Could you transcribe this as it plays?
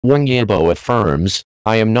Wang Yibo affirms,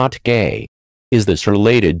 "I am not gay." Is this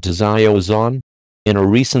related to Xiao Zhan? In a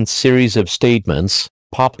recent series of statements,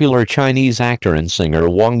 popular Chinese actor and singer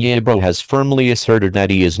Wang Yibo has firmly asserted that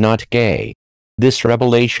he is not gay. This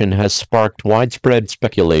revelation has sparked widespread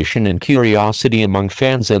speculation and curiosity among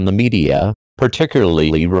fans and the media,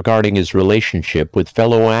 particularly regarding his relationship with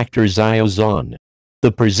fellow actor Xiao Zhan.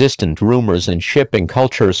 The persistent rumors and shipping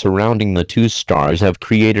culture surrounding the two stars have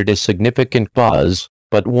created a significant buzz,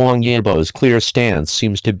 but Wang Yibo's clear stance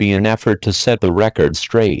seems to be an effort to set the record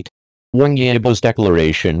straight. Wang Yibo's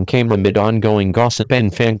declaration came amid ongoing gossip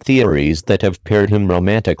and fan theories that have paired him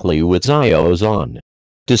romantically with Xiao Zhan.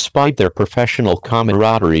 Despite their professional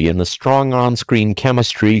camaraderie and the strong on-screen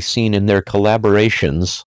chemistry seen in their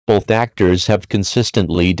collaborations, both actors have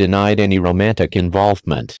consistently denied any romantic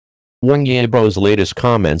involvement. Wang Yibo's latest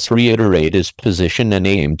comments reiterate his position and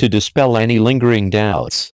aim to dispel any lingering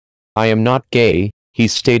doubts. "I am not gay," he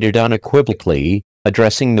stated unequivocally,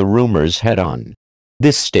 addressing the rumors head-on.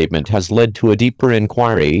 This statement has led to a deeper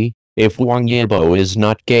inquiry. If Wang Yibo is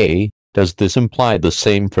not gay, does this imply the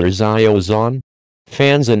same for Xiao Zhan?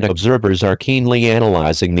 Fans and observers are keenly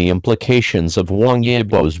analyzing the implications of Wang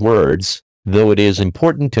Yibo's words, though it is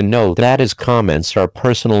important to note that his comments are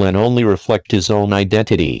personal and only reflect his own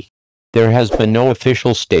identity. There has been no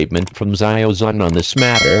official statement from Xiao Zhan on this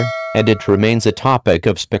matter, and it remains a topic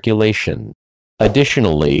of speculation.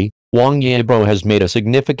 Additionally, Wang Yibo has made a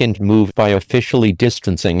significant move by officially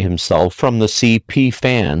distancing himself from the CP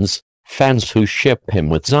fans who ship him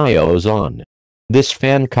with Xiao Zhan. This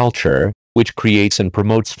fan culture, which creates and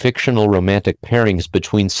promotes fictional romantic pairings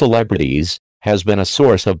between celebrities, has been a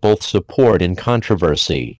source of both support and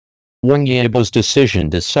controversy. Wang Yibo's decision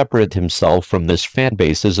to separate himself from this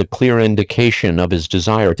fanbase is a clear indication of his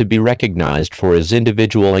desire to be recognized for his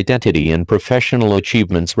individual identity and professional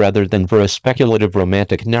achievements rather than for a speculative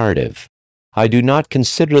romantic narrative. "I do not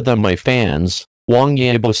consider them my fans," Wang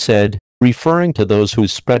Yibo said, referring to those who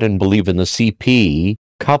spread and believe in the CP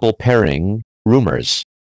couple pairing rumors.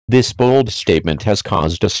 This bold statement has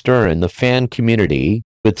caused a stir in the fan community,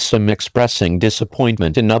 with some expressing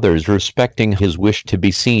disappointment and others respecting his wish to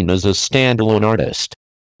be seen as a standalone artist.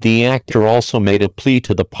 The actor also made a plea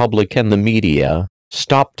to the public and the media: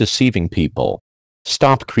 "Stop deceiving people.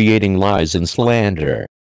 Stop creating lies and slander."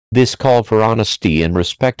 This call for honesty and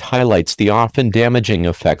respect highlights the often damaging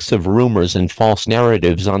effects of rumors and false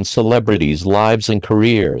narratives on celebrities' lives and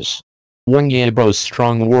careers. Wang Yibo's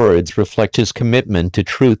strong words reflect his commitment to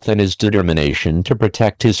truth and his determination to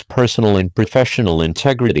protect his personal and professional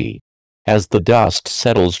integrity. As the dust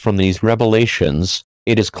settles from these revelations,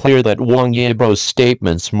 it is clear that Wang Yibo's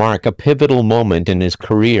statements mark a pivotal moment in his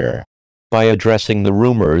career. By addressing the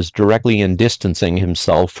rumors directly and distancing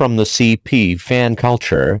himself from the CP fan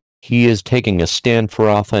culture, he is taking a stand for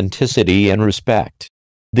authenticity and respect.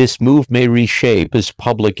 This move may reshape his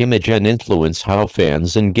public image and influence how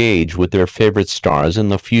fans engage with their favorite stars in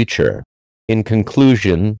the future. In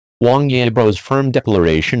conclusion, Wang Yibo's firm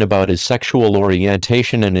declaration about his sexual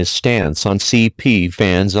orientation and his stance on CP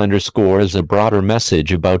fans underscores a broader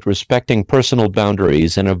message about respecting personal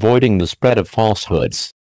boundaries and avoiding the spread of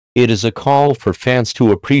falsehoods. It is a call for fans to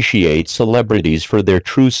appreciate celebrities for their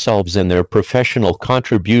true selves and their professional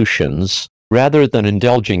contributions, rather than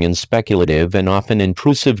indulging in speculative and often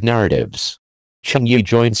intrusive narratives. Chen Yi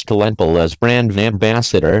joins Talentful as brand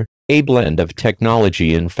ambassador, a blend of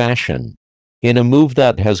technology and fashion. In a move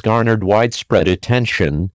that has garnered widespread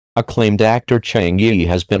attention, acclaimed actor Chen Yi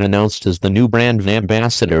has been announced as the new brand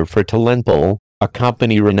ambassador for Talentful, a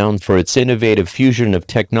company renowned for its innovative fusion of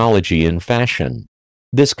technology and fashion.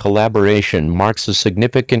 This collaboration marks a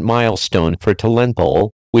significant milestone for Talentful,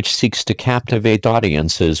 which seeks to captivate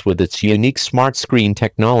audiences with its unique smart screen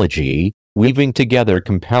technology, weaving together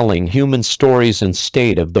compelling human stories and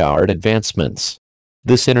state-of-the-art advancements.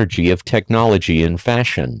 The synergy of technology and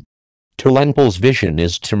fashion. Talentful's vision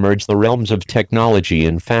is to merge the realms of technology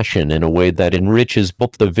and fashion in a way that enriches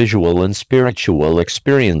both the visual and spiritual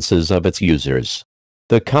experiences of its users.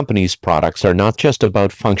 The company's products are not just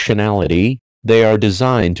about functionality, they are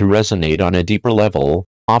designed to resonate on a deeper level,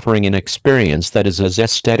 offering an experience that is as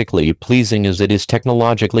aesthetically pleasing as it is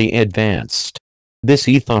technologically advanced. This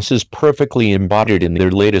ethos is perfectly embodied in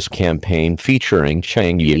their latest campaign featuring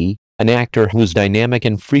Chen Yi, an actor whose dynamic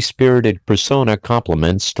and free-spirited persona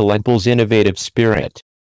complements Talentful's innovative spirit.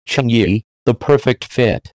 Chen Yi, the perfect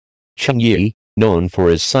fit. Chen Yi, known for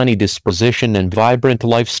his sunny disposition and vibrant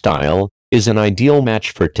lifestyle, is an ideal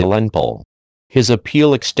match for Talentful. His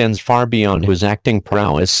appeal extends far beyond his acting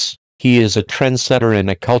prowess. He is a trendsetter and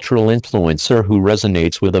a cultural influencer who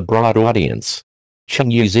resonates with a broad audience.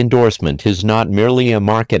 Cheng Yi's endorsement is not merely a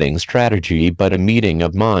marketing strategy but a meeting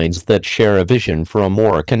of minds that share a vision for a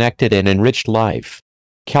more connected and enriched life.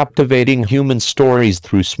 Captivating human stories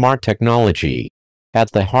through smart technology.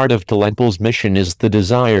 At the heart of Talentpool's mission is the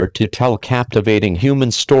desire to tell captivating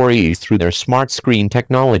human stories through their smart screen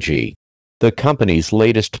technology. The company's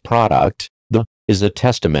latest product, the is a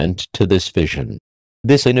testament to this vision.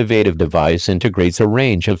 This innovative device integrates a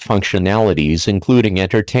range of functionalities including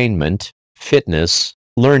entertainment, fitness,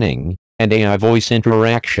 learning, and AI voice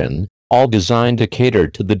interaction, all designed to cater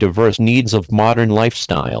to the diverse needs of modern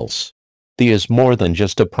lifestyles. The is more than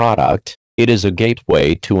just a product, it is a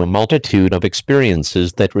gateway to a multitude of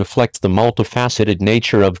experiences that reflect the multifaceted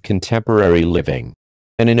nature of contemporary living.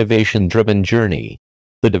 An innovation-driven journey.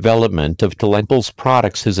 The development of Talentpool's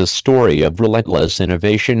products is a story of relentless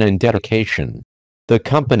innovation and dedication. The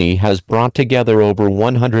company has brought together over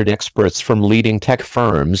 100 experts from leading tech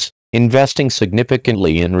firms, investing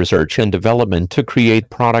significantly in research and development to create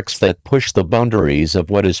products that push the boundaries of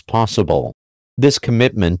what is possible. This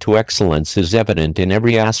commitment to excellence is evident in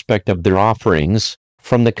every aspect of their offerings,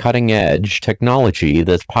 from the cutting-edge technology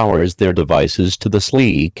that powers their devices to the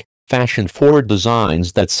sleek, fashion-forward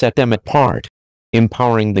designs that set them apart.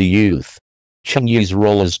 Empowering the youth. Cheng Yi's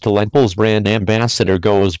role as Talentpool's brand ambassador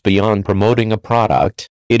goes beyond promoting a product.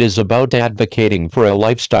 It is about advocating for a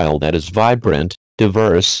lifestyle that is vibrant,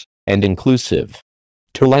 diverse, and inclusive.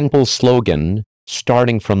 Talentpool's slogan,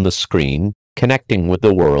 "Starting from the screen, connecting with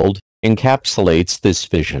the world," encapsulates this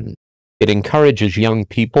vision. It encourages young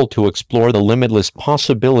people to explore the limitless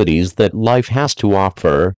possibilities that life has to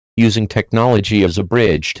offer, using technology as a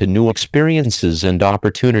bridge to new experiences and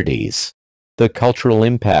opportunities. The cultural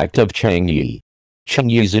impact of Cheng Yi. Cheng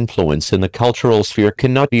Yi's influence in the cultural sphere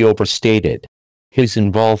cannot be overstated. His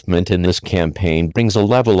involvement in this campaign brings a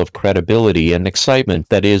level of credibility and excitement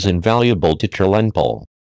that is invaluable to Talentpool.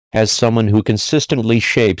 As someone who consistently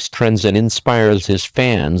shapes trends and inspires his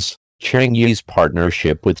fans, Cheng Yi's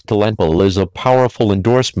partnership with Talentpool is a powerful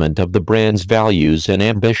endorsement of the brand's values and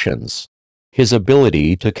ambitions. His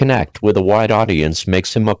ability to connect with a wide audience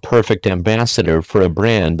makes him a perfect ambassador for a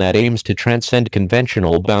brand that aims to transcend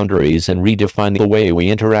conventional boundaries and redefine the way we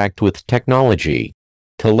interact with technology.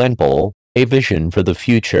 Talentpool, a vision for the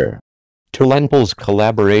future. Talentpool's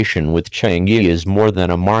collaboration with Cheng Yi is more than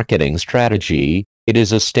a marketing strategy, it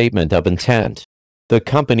is a statement of intent. The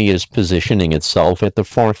company is positioning itself at the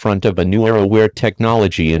forefront of a new era where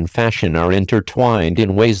technology and fashion are intertwined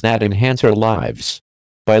in ways that enhance our lives.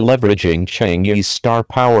 By leveraging Cheng Yi's star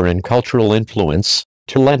power and cultural influence,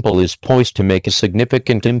 Talentpool is poised to make a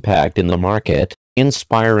significant impact in the market,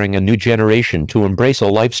 inspiring a new generation to embrace a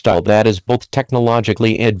lifestyle that is both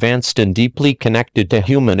technologically advanced and deeply connected to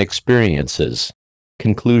human experiences.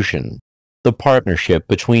 Conclusion. The partnership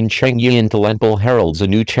between Cheng Yi and Talentpool heralds a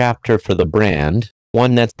new chapter for the brand,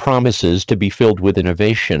 one that promises to be filled with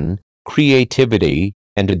innovation, creativity,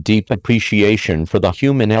 and a deep appreciation for the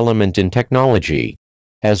human element in technology.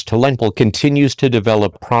 As Talentpool continues to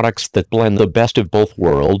develop products that blend the best of both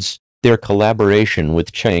worlds, their collaboration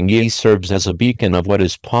with Cheng Yi serves as a beacon of what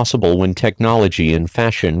is possible when technology and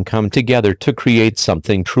fashion come together to create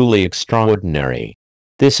something truly extraordinary.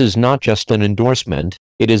 This is not just an endorsement,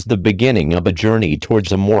 it is the beginning of a journey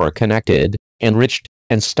towards a more connected, enriched,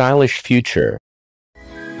 and stylish future.